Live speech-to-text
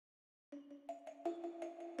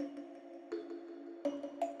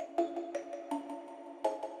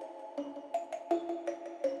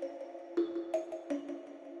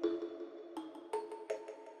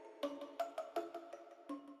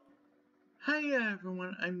Hi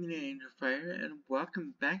everyone, I'm Mena Angelfire, and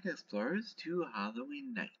welcome back, explorers, to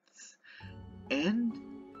Halloween Nights. And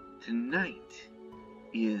tonight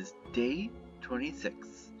is day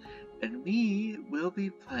 26, and we will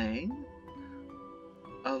be playing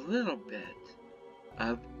a little bit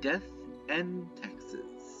of Death and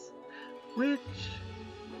Taxes, which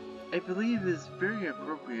I believe is very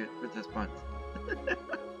appropriate for this month.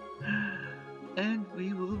 And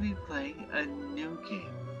we will be playing a new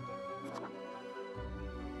game.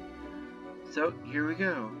 So, here we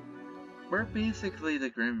go. We're basically the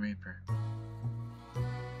Grim Reaper.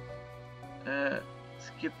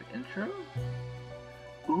 Skip intro?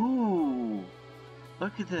 Ooh!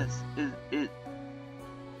 Look at this.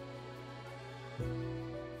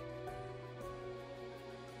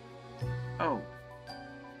 Oh.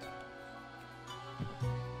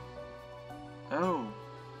 Oh.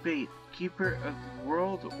 Wait. Keeper of the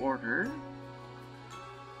World Order?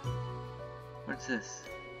 What's this?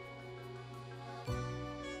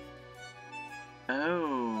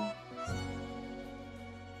 Oh.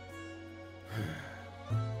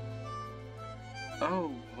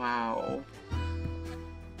 Oh, wow.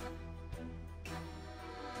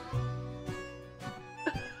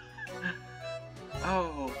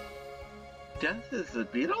 Oh. Death is the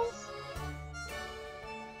Beatles?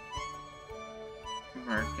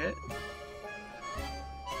 Market.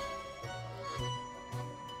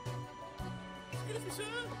 Excuse me, sir.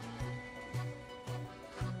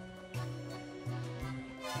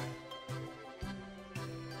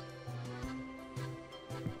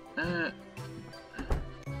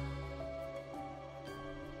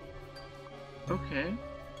 Okay.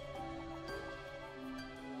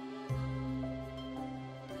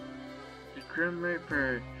 The Grim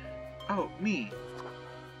Reaper. Oh, me.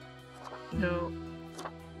 No.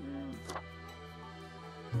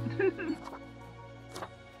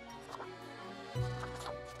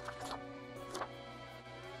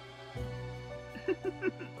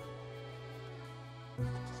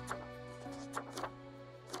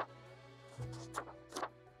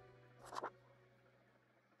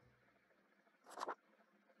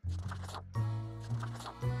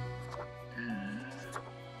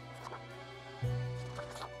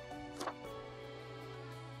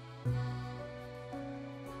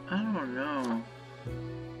 I don't know.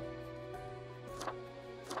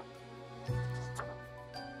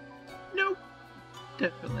 Nope.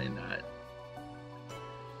 Definitely not.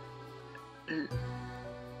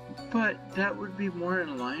 But that would be more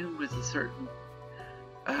in line with a certain...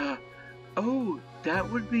 oh,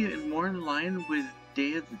 that would be more in line with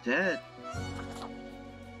Day of the Dead.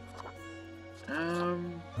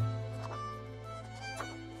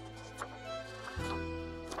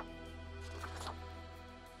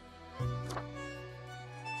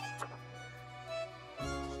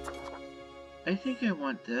 I think I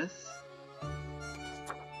want this.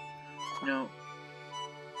 No.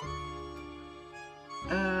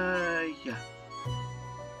 Yeah.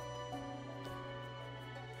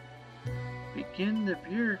 Begin the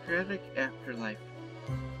bureaucratic afterlife.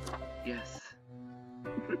 Yes.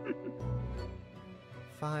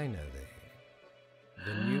 Finally,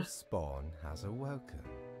 the new spawn has awoken.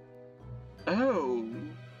 Oh!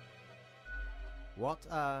 What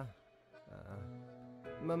a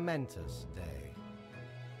momentous day.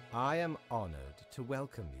 I am honored to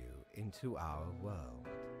welcome you into our world.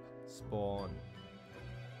 Spawn.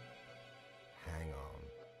 Hang on.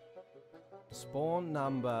 Spawn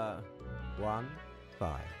number 15.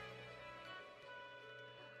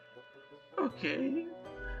 Okay.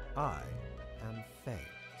 I am Fate.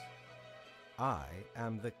 I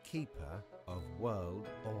am the keeper of world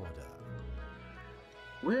order.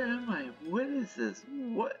 Where am I? What is this?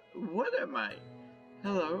 What am I?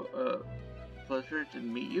 Hello, pleasure to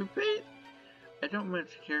meet you, Fate. I don't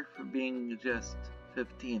much care for being just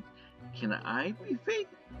 15. Can I be Fate?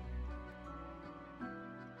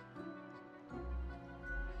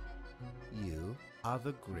 You are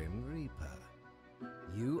the Grim Reaper.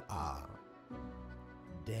 You are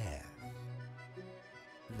death.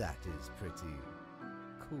 That is pretty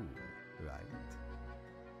cool,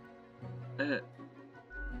 right?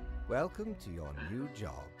 Welcome to your new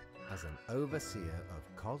job as an overseer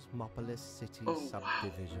of Cosmopolis City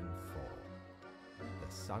Subdivision 4,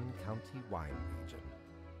 the Sun County Wine Region.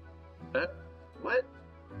 What?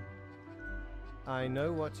 I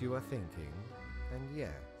know what you are thinking, and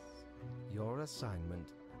yes, your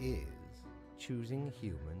assignment is choosing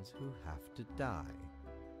humans who have to die.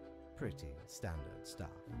 Pretty standard stuff.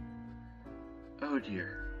 Oh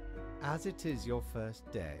dear. As it is your first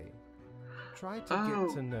day, try to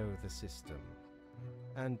get to know the system,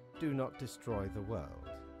 and do not destroy the world,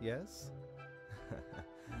 yes?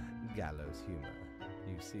 Gallows humor,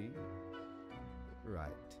 you see?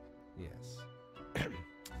 Right, yes.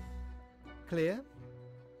 Clear?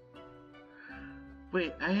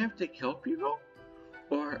 Wait, I have to kill people?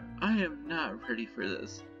 Or I am not ready for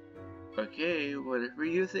this. Okay, whatever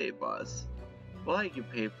you say, boss. Well, I can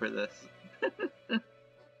pay for this.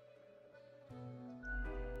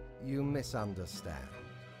 You misunderstand.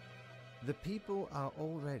 The people are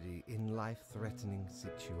already in life-threatening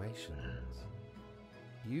situations.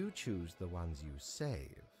 You choose the ones you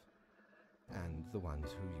save, and the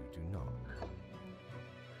ones who you do not.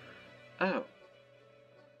 Oh.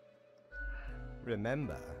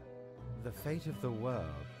 Remember, the fate of the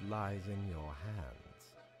world lies in your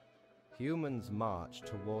hands. Humans march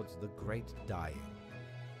towards the great dying.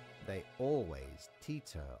 They always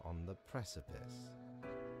teeter on the precipice,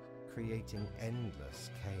 creating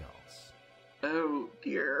endless chaos. Oh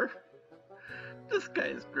dear. This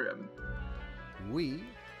guy's grim. We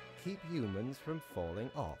keep humans from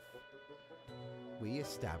falling off. We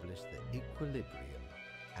establish the equilibrium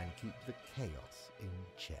and keep the chaos in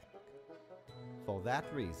check. For that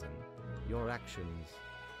reason, your actions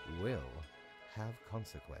will have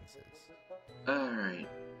consequences. Alright.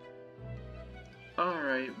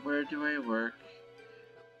 Alright, where do I work?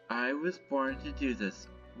 I was born to do this.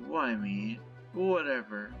 Why me?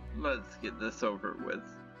 Whatever. Let's get this over with.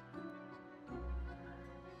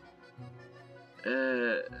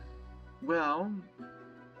 Well,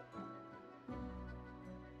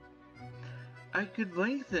 I could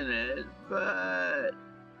lengthen it, but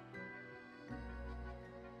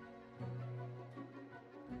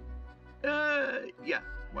yeah,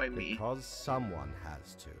 why me? Because someone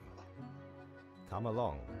has to. Come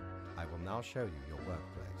along. I will now show you your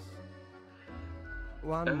workplace.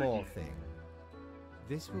 One more thing.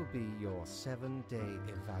 This will be your 7-day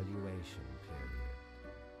evaluation period.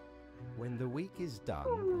 When the week is done,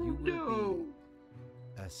 you will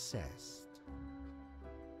be assessed.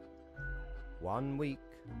 1 week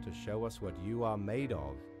to show us what you are made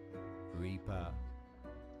of, Reaper.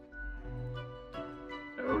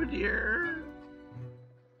 Oh dear.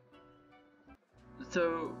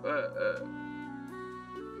 So,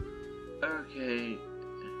 okay.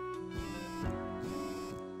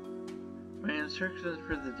 My instructions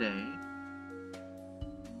for the day.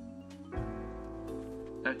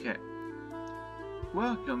 Okay.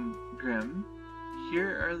 Welcome, Grim.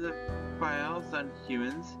 Here are the files on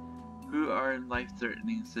humans who are in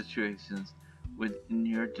life-threatening situations within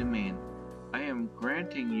your domain. I am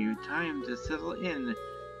granting you time to settle in,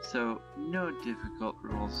 so no difficult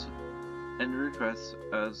rules and requests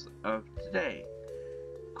as of today.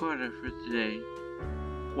 Quota for today.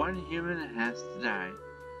 1 human has to die.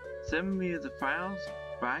 Send me the files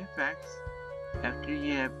by fax after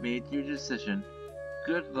you have made your decision.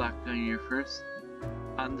 Good luck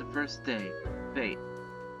on the first day. Fate.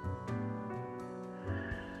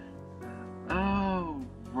 Oh,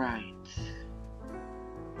 right.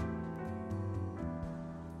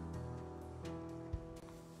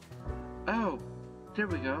 Oh, there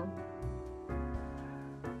we go.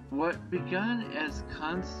 What began as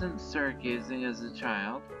constant stargazing as a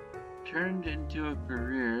child turned into a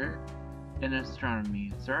career in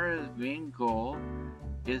astronomy. Zara's main goal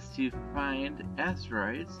is to find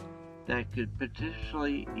asteroids that could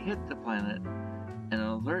potentially hit the planet and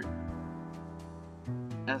alert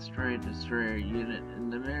asteroid destroyer unit in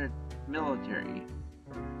the military.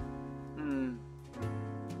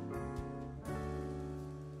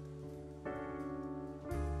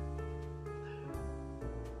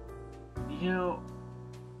 You know,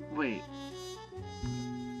 wait.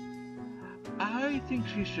 I think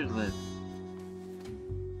she should live.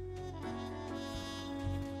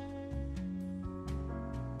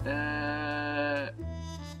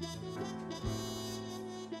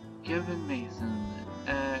 Kevin Mason.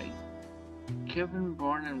 Kevin,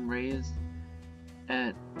 born and raised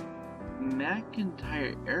at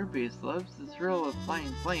McIntyre Air Base, loves the thrill of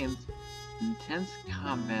flying planes in intense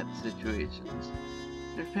combat situations.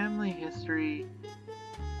 Their family history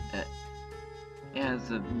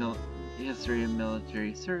has a history of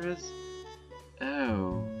military service.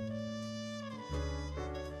 Oh.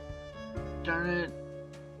 Darn it.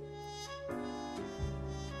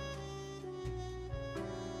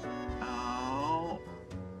 Oh.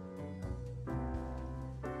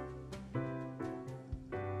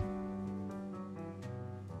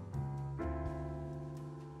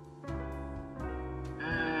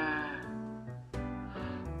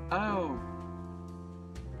 Oh.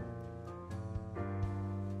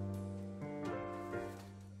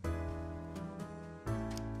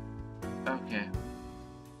 Okay.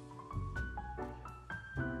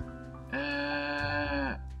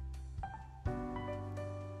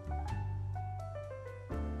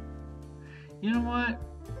 You know what?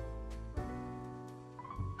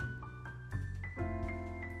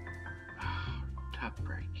 Tough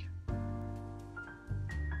break.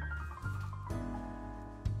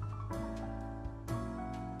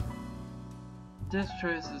 This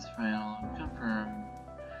choice is final. Confirmed.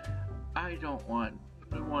 I don't want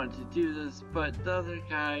to do this, but the other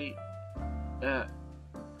guy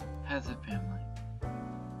has a family.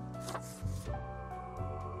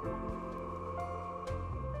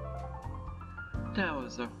 That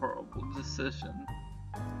was a horrible decision.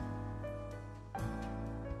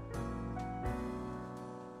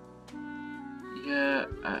 Yeah,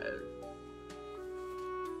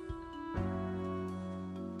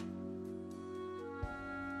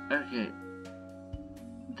 okay.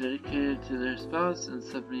 Dedicated to their spouse and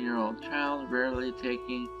 7-year-old child, rarely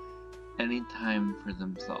taking any time for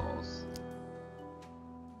themselves.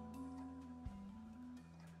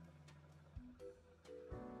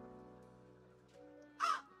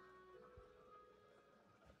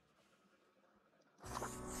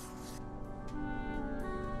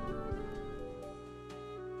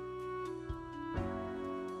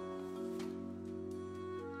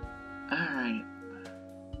 Alright.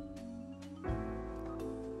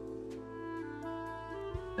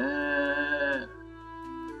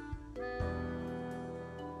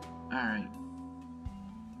 Alright.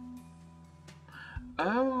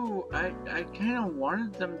 Oh, I kinda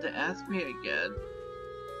wanted them to ask me again.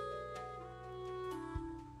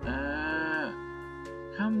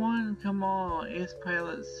 Come on, ace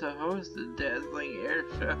pilots to host a dazzling air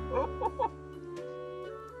show.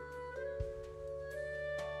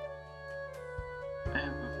 I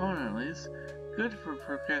have a phone at least. Good for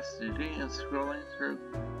procrastinating and scrolling through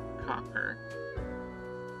Cocker.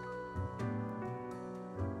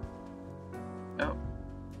 Oh,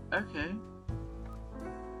 okay.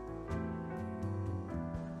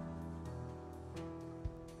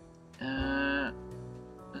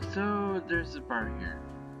 So there's a bar here.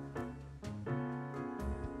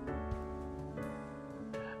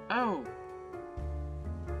 Oh!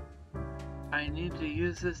 I need to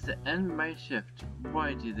use this to end my shift.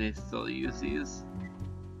 Why do they still use these?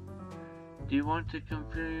 Do you want to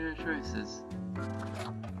confirm your choices?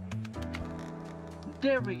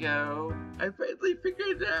 There we go! I finally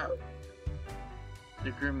figured it out!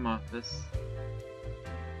 The Grim Office.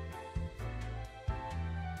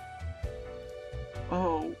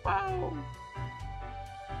 Oh, wow!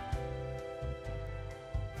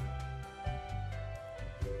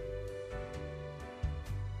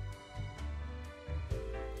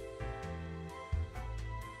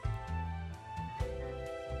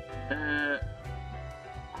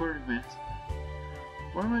 Quartermaster.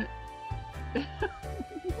 What am I?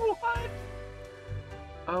 What?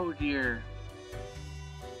 Oh dear.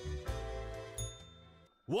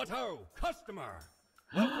 What ho, customer!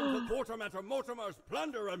 Welcome to Quartermaster Mortimer's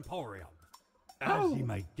Plunder Emporium. As you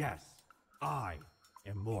may guess, I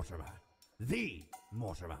am Mortimer. The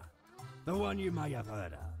Mortimer. The one you may have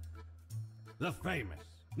heard of. The famous,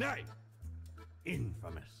 nay,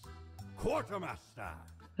 infamous Quartermaster.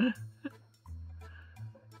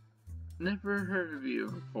 Never heard of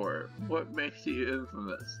you before. What makes you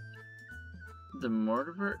infamous? The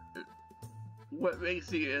Mortimer? What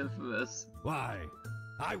makes you infamous? Why,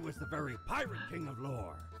 I was the very pirate king of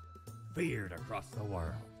lore, feared across the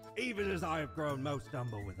world. Even as I have grown most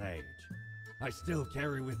humble with age, I still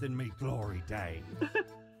carry within me glory days.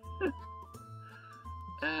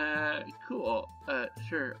 Cool.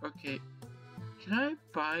 Sure, okay. Can I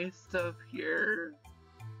buy stuff here?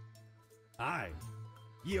 Aye,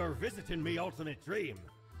 ye are visiting me ultimate dream,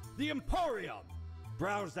 the Emporium.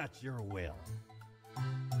 Browse at your will.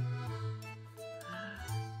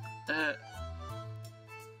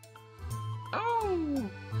 Oh!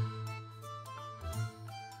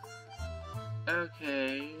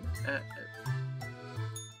 Okay,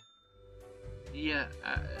 yeah,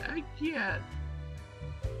 I can't.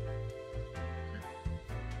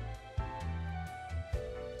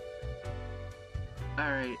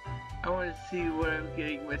 Alright, I want to see what I'm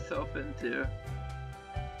getting myself into.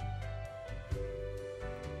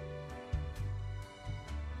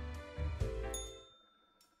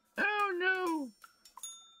 Oh no!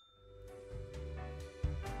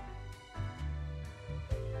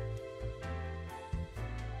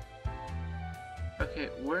 Okay,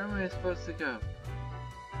 where am I supposed to go?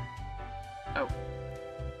 Oh.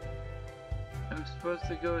 I'm supposed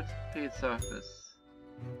to go to Pate's office.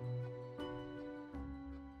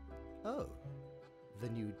 Oh, the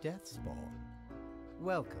new death spawn.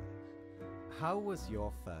 Welcome. How was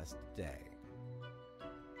your first day?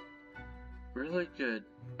 Really good.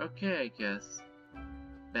 Okay, I guess.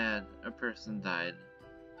 bad a person died.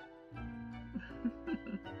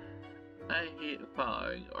 I hate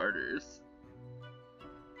following orders.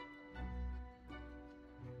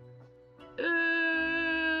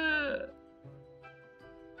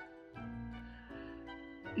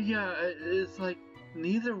 Yeah, it's like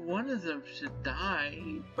neither one of them should die,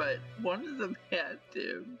 but one of them had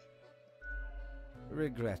to.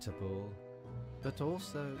 Regrettable, but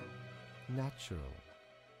also natural.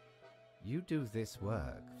 You do this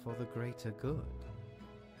work for the greater good.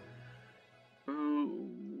 Ooh.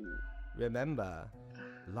 Remember,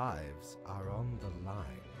 lives are on the line.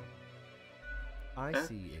 I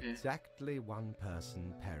see exactly one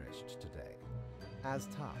person perished today, as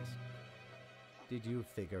tasked. Did you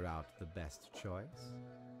figure out the best choice?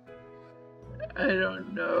 I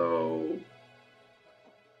don't know.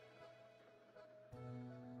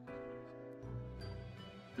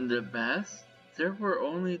 The best? There were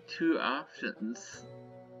only 2 options.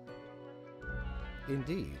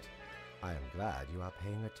 Indeed. I am glad you are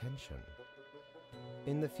paying attention.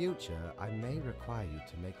 In the future, I may require you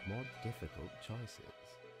to make more difficult choices.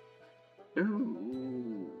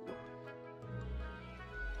 Ooh.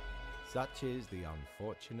 Such is the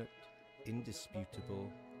unfortunate,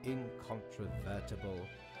 indisputable, incontrovertible,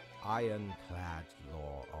 ironclad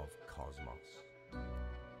law of cosmos.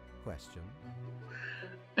 Question?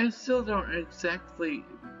 I still don't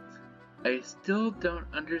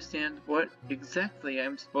understand what exactly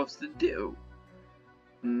I'm supposed to do.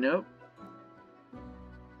 Nope.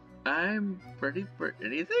 I'm ready for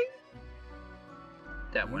anything?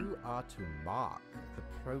 That one. You are to mark the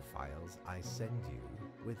profiles I send you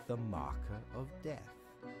with the marker of death,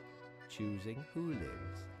 choosing who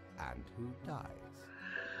lives and who dies.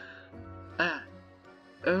 Ah,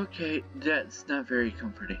 okay, that's not very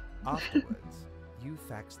comforting. Afterwards, you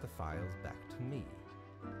fax the files back to me.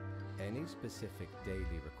 Any specific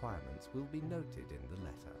daily requirements will be noted in the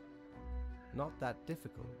letter. Not that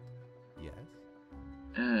difficult, yes?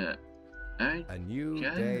 A new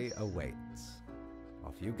day awaits.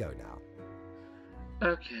 Off you go now.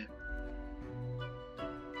 Okay.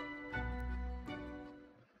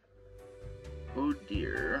 Oh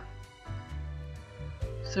dear.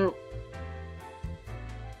 So...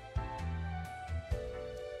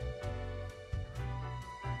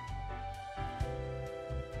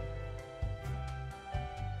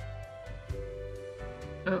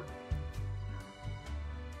 Oh.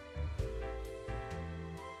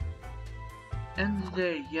 End of the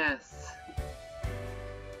day, yes.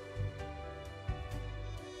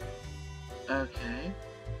 Okay.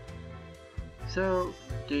 So,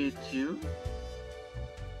 day 2.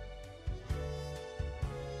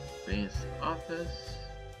 Base office.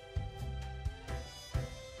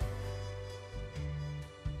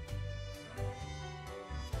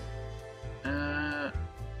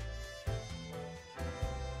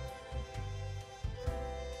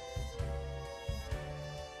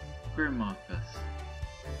 Grim office.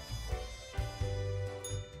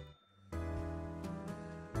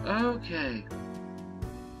 Okay.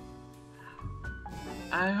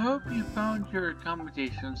 I hope you found your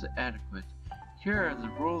accommodations adequate. Here are the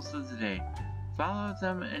rules of the day. Follow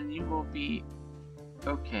them and you will be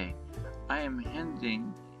okay. I am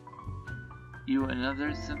handing you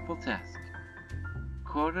another simple task.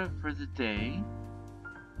 Quota for the day.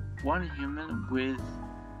 1 human with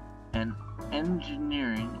an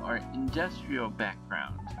engineering or industrial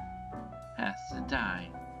background has to die.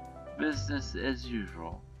 Business as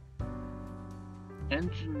usual.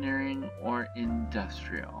 Engineering or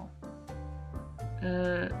industrial.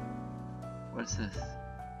 What's this?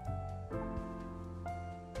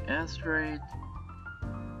 Asteroid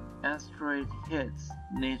hits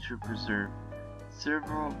nature preserve.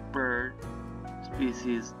 Several bird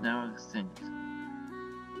species now extinct.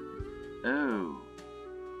 Oh.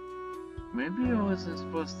 Maybe I wasn't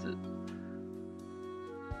supposed to...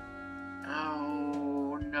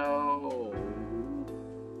 Oh no.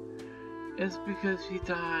 It's because he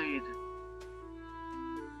died.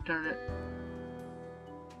 Darn it.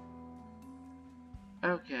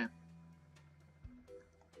 Okay.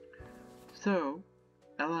 So,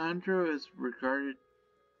 Alejandro is regarded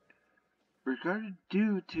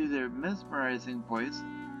due to their mesmerizing voice,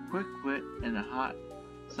 quick wit, and hot,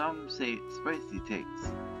 some say spicy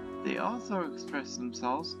takes. They also express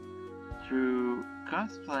themselves through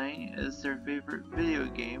cosplaying as their favorite video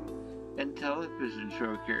game and television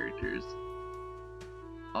show characters.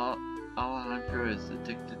 Alejandro is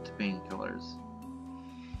addicted to painkillers.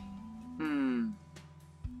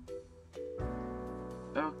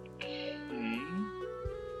 Okay.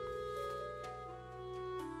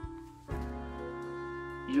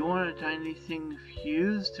 You want a tiny thing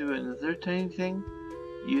fused to another tiny thing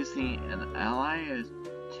using an ally of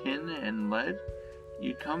tin and lead?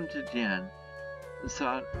 You come to Jan.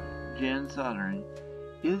 Jan soldering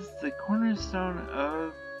is the cornerstone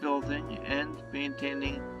of building and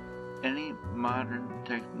maintaining any modern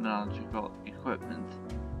technological equipment,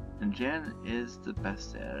 and Jan is the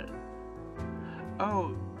best at it.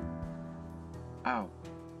 Oh.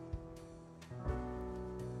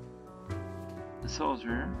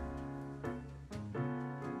 Soldier.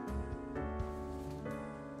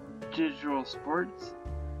 Digital sports.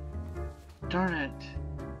 Darn it.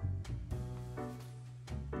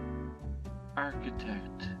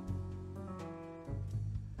 Architect.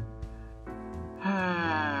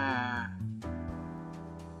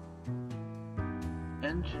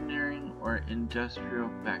 Engineering or industrial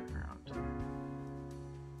background.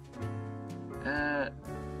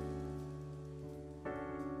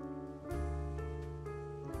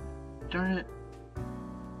 Darn it.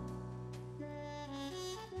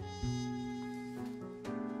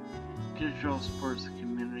 Digital sports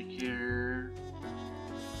communicator.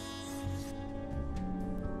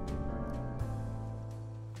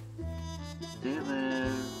 They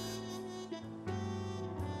live.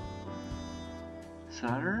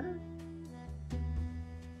 Solder?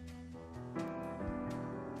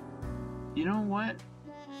 You know what?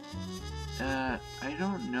 I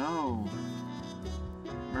don't know.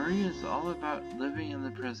 Marie is all about living in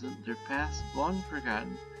the present, their past long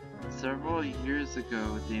forgotten. Several years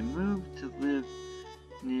ago, they moved to live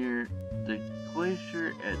near the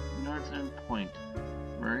glacier at Northern Point.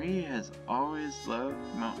 Marie has always loved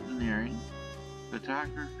mountaineering,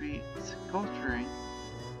 photography, sculpturing,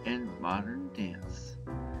 and modern dance.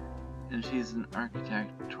 And she's an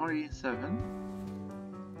architect. 27,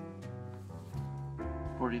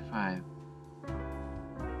 45.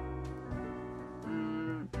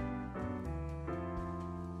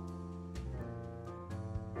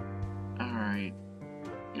 Alright.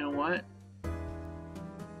 You know what?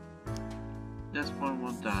 This one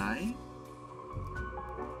will die.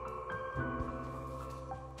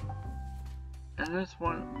 And this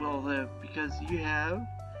one will live because you have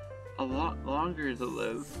a lot longer to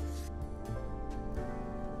live.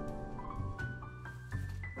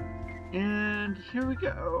 And here we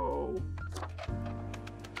go.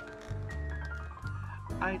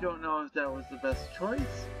 I don't know if that was the best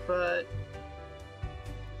choice, but...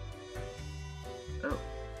 Oh.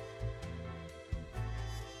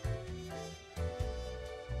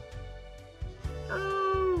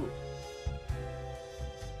 Oh!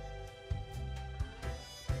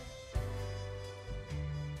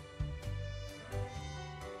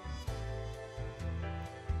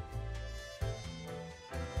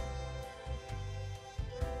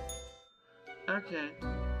 Okay.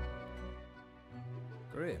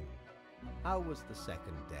 Grim, how was the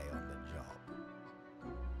second day on the job?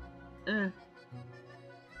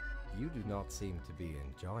 You do not seem to be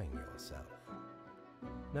enjoying yourself.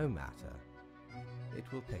 No matter. It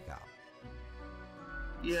will pick up.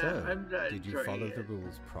 Yeah, So, I'm not did you enjoying follow it. the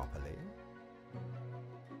rules properly?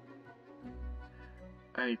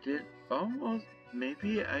 I did almost.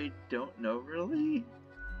 Maybe I don't know really.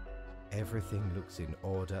 Everything looks in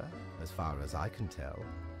order, as far as I can tell.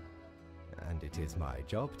 And it is my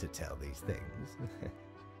job to tell these things.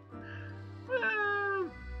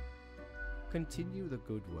 Continue the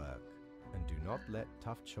good work, and do not let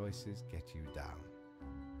tough choices get you down.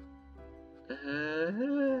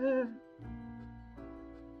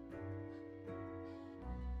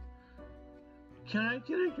 Can I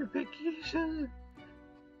get a vacation?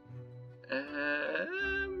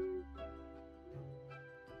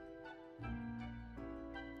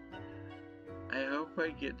 I hope I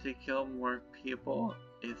get to kill more people.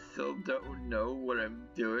 I still don't know what I'm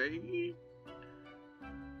doing.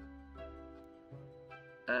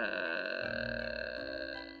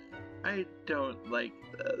 I don't like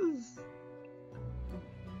this.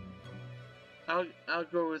 I'll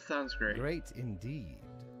go with sounds great. Great indeed.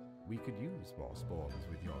 We could use more spawns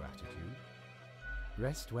with your attitude.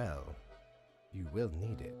 Rest well. You will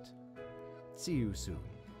need it. See you soon.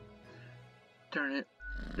 Darn it.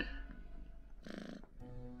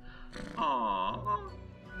 Aww.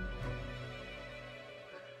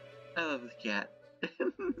 I love the cat.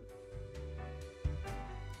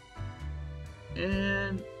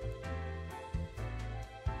 And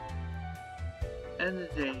end the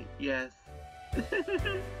day, yes.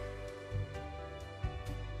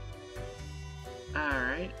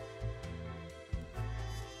 Alright.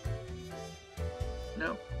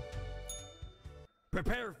 Nope.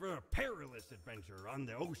 Prepare for a perilous adventure on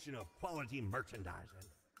the ocean of quality merchandising.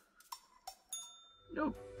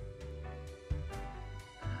 Nope.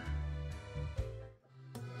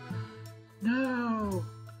 No!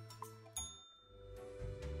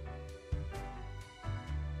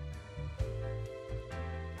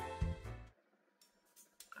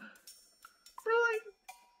 Really?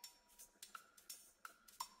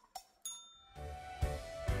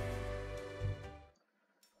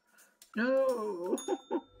 No!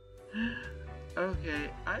 Okay,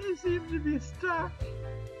 I seem to be stuck.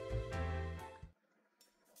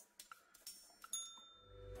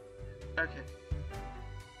 Okay.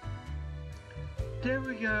 There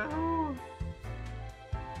we go.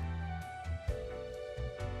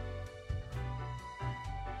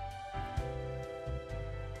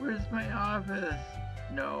 Where's my office?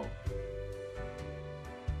 No.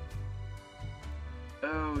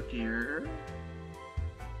 Oh dear.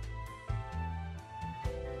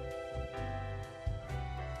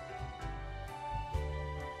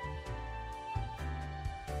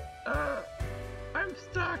 I'm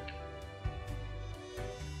stuck.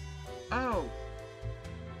 Oh.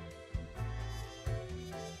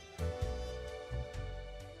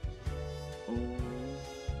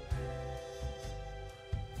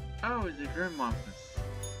 Oh, it's a grim office.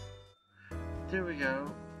 There we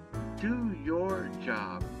go. Do your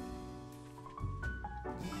job.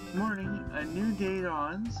 Morning, a new day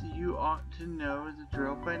dawns. You ought to know the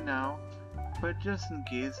drill by now, but just in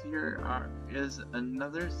case, here is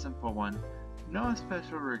another simple one. No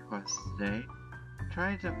special requests today.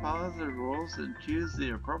 Try to follow the rules and choose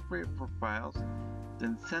the appropriate profiles,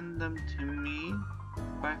 then send them to me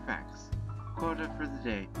by fax. Quota for the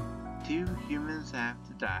day. 2 humans have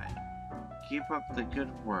to die. Keep up the good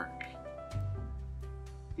work.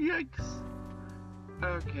 Yikes!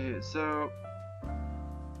 Okay, so...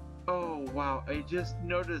 Oh wow, I just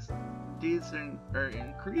noticed these are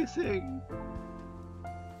increasing.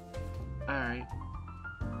 Alright.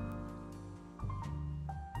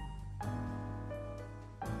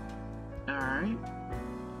 Alright.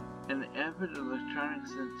 An avid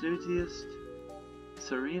electronics enthusiast,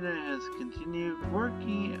 Serena has continued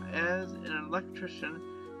working as an electrician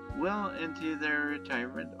well into their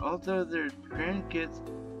retirement, although their grandkids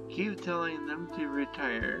keep telling them to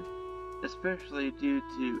retire, especially due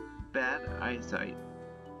to bad eyesight.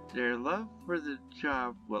 Their love for the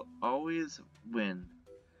job will always win.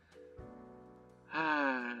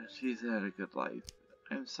 Ah, she's had a good life.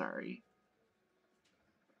 I'm sorry.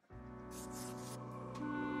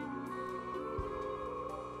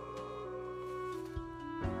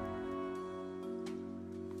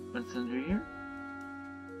 What's under here?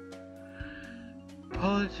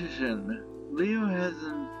 Politician. Leo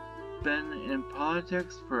hasn't been in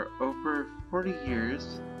politics for over 40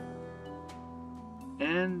 years,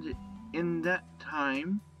 and in that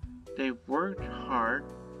time, they've worked hard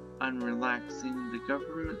on relaxing the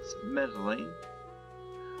government's meddling.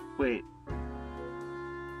 Wait.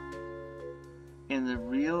 In the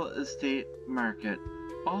real estate market,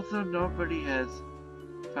 although nobody has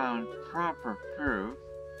found proper proof,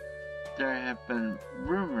 there have been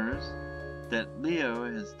rumors that Leo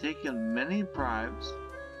has taken many bribes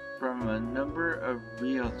from a number of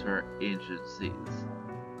realtor agencies.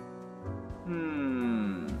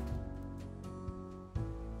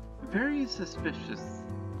 Very suspicious.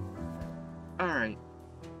 Alright.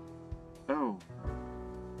 Oh.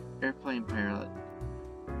 Airplane pilot.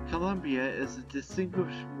 Columbia is a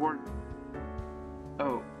distinguished war...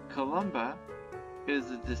 Oh. Columba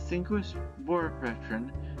is a distinguished war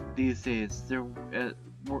veteran these days. They're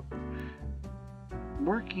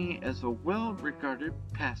working as a well-regarded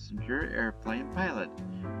passenger airplane pilot.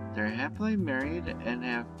 They're happily married and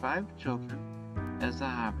have 5 children as a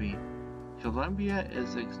hobby. Columba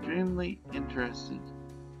is extremely interested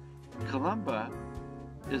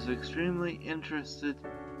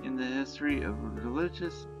in the history of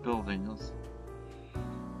religious buildings.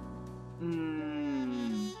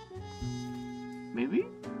 Maybe?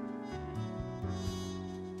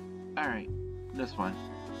 Alright, this one.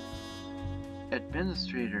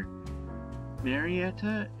 Administrator.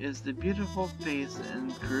 Marietta is the beautiful face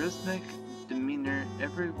and charismatic demeanor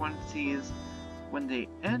everyone sees when they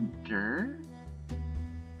enter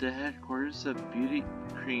the headquarters of Beauty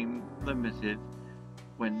Cream Limited.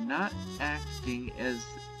 When not acting as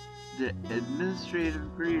the administrative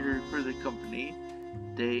greeter for the company,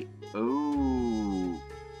 they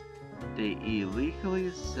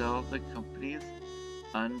illegally sell the company's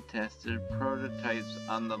untested prototypes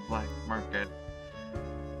on the black market.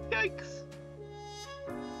 Yikes!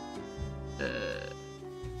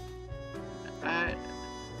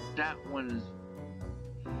 That one is...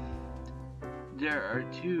 There are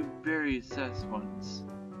 2 very sus ones.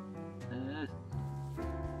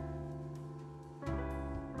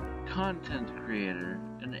 content creator,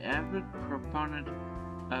 an avid proponent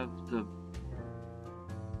of the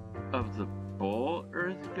Bull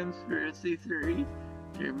Earth conspiracy theory.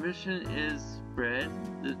 Their mission is spread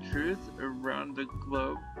the truth around the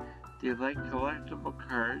globe. They like collectible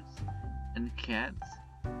cards and cats,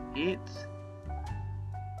 hates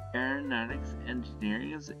aeronautics,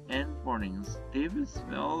 engineering, and mornings. David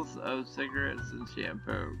smells of cigarettes and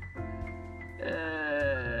shampoo.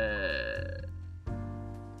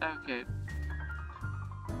 Okay.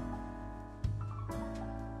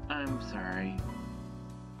 I'm sorry.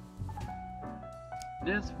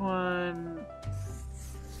 This one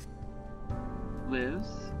lives.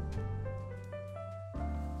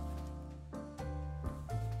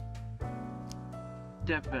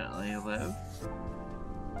 Definitely live.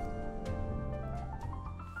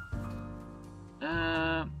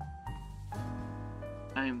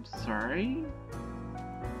 I'm sorry,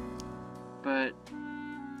 but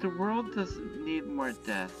the world doesn't need more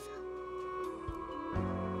death.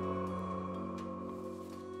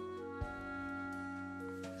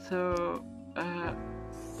 So,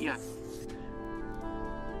 yeah.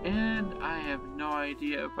 And I have no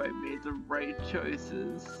idea if I made the right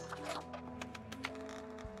choices.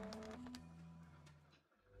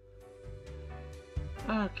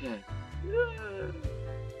 Okay.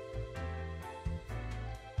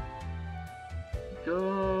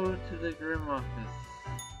 Go to the Grim office.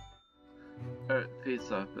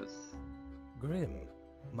 Face office. Grim,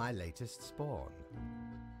 my latest spawn.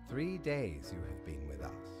 3 days you have been with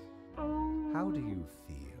us. Oh. How do you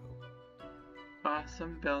feel?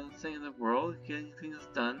 Awesome, balancing the world, getting things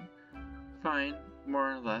done. Fine,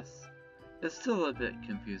 more or less. It's still a bit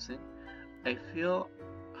confusing. I feel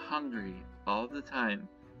hungry all the time.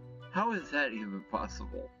 How is that even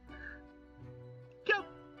possible? Yep.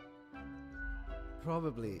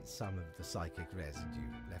 Probably some of the psychic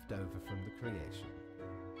residue left over from the creation.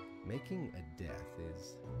 Making a death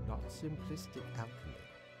is not simplistic alchemy.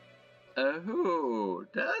 Oh,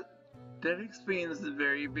 that explains the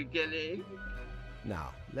very beginning.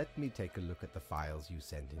 Now, let me take a look at the files you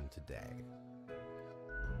sent in today.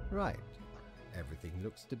 Right. Everything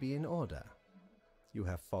looks to be in order. You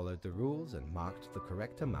have followed the rules and marked the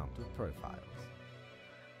correct amount of profiles.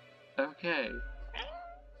 Okay.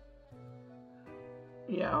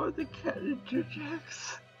 Meow, the cat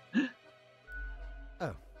interjects.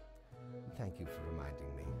 Oh, thank you for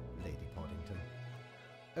reminding me, Lady Poddington.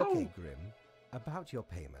 Okay, Grim, about your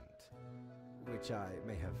payment, which I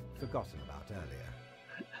may have forgotten about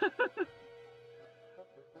earlier.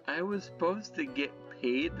 I was supposed to get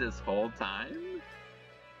paid this whole time?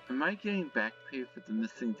 Am I getting back pay for the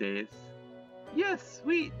missing days? Yes,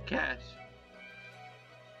 sweet, cash.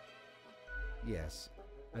 Yes,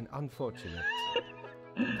 an unfortunate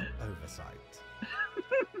oversight.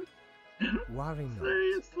 Worry not,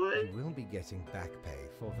 Seriously? you will be getting back pay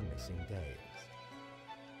for the missing days.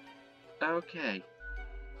 Okay.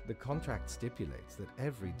 The contract stipulates that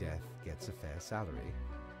every death gets a fair salary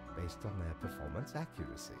based on their performance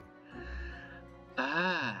accuracy.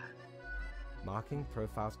 Ah. Marking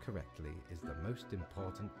profiles correctly is the most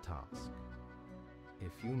important task.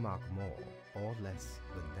 If you mark more or less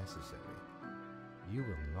than necessary, you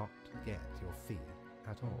will not get your fee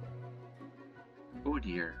at all. Oh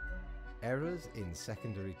dear. Errors in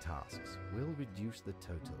secondary tasks will reduce the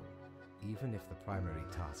total, even if the primary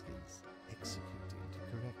task is executed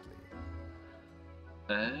correctly.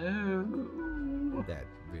 Oh. There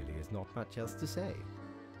really is not much else to say.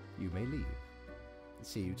 You may leave.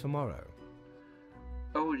 See you tomorrow.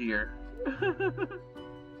 Oh dear.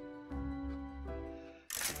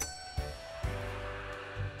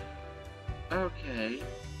 Okay.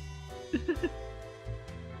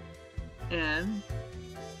 And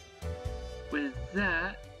with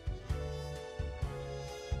that,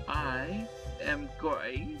 I am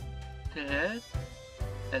going to head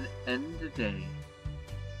and end the day.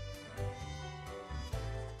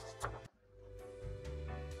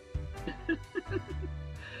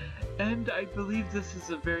 And I believe this is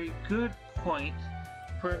a very good point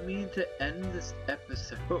for me to end this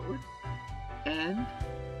episode and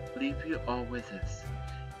leave you all with this.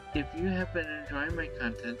 If you have been enjoying my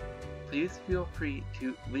content, please feel free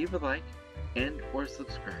to leave a like and or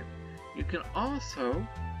subscribe. You can also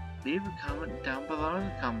leave a comment down below in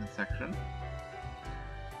the comment section.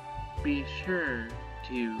 Be sure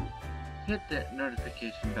to hit that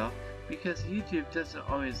notification bell because YouTube doesn't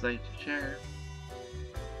always like to share.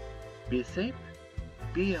 Be safe,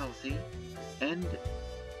 be healthy, and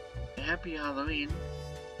happy Halloween,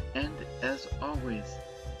 and as always,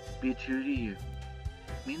 be true to you.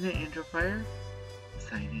 Mena Angelfire,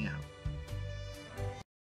 signing out.